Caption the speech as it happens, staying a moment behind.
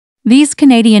These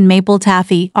Canadian Maple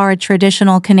Taffy are a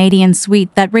traditional Canadian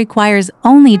sweet that requires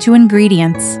only 2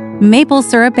 ingredients: maple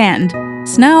syrup and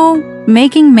snow.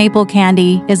 Making maple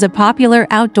candy is a popular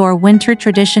outdoor winter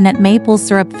tradition at maple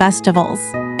syrup festivals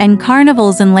and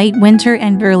carnivals in late winter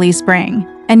and early spring,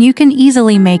 and you can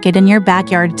easily make it in your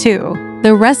backyard too.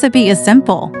 The recipe is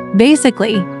simple.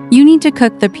 Basically, you need to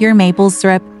cook the pure maple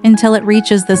syrup until it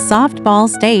reaches the soft ball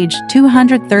stage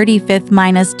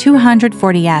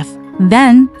 235–240 F.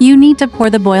 Then, you need to pour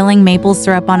the boiling maple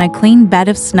syrup on a clean bed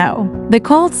of snow. The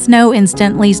cold snow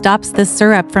instantly stops the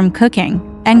syrup from cooking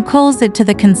and cools it to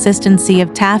the consistency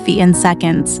of taffy in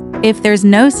seconds. If there's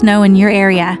no snow in your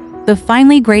area, the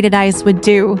finely grated ice would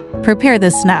do. Prepare the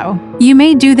snow. You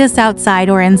may do this outside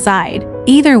or inside.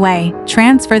 Either way,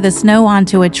 transfer the snow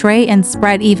onto a tray and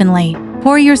spread evenly.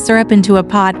 Pour your syrup into a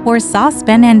pot or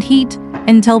saucepan and heat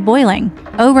until boiling,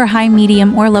 over high,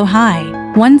 medium, or low high.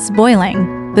 Once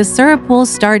boiling, the syrup will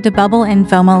start to bubble and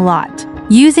foam a lot.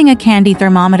 Using a candy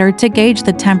thermometer to gauge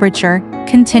the temperature,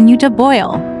 continue to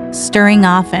boil, stirring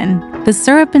often the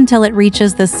syrup until it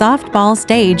reaches the soft ball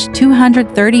stage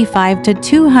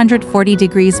 235–240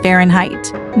 degrees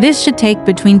Fahrenheit. This should take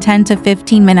between 10 to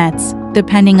 15 minutes,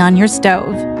 depending on your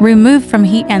stove. Remove from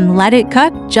heat and let it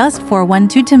cook just for 1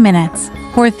 to 2 minutes.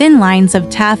 Pour thin lines of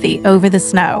taffy over the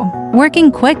snow. Working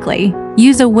quickly,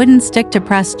 use a wooden stick to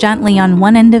press gently on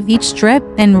one end of each strip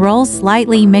and roll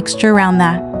slightly mixture around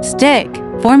the stick,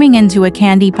 forming into a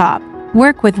candy pop.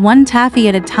 Work with 1 taffy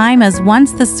at a time, as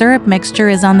once the syrup mixture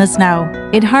is on the snow,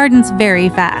 it hardens very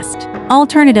fast.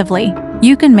 Alternatively,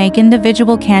 you can make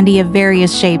individual candy of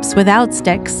various shapes without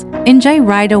sticks. Enjoy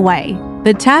right away.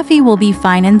 The taffy will be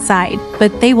fine inside,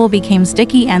 but they will become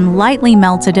sticky and lightly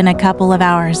melted in a couple of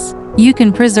hours. You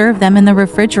can preserve them in the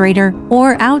refrigerator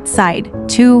or outside.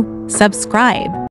 2. Subscribe.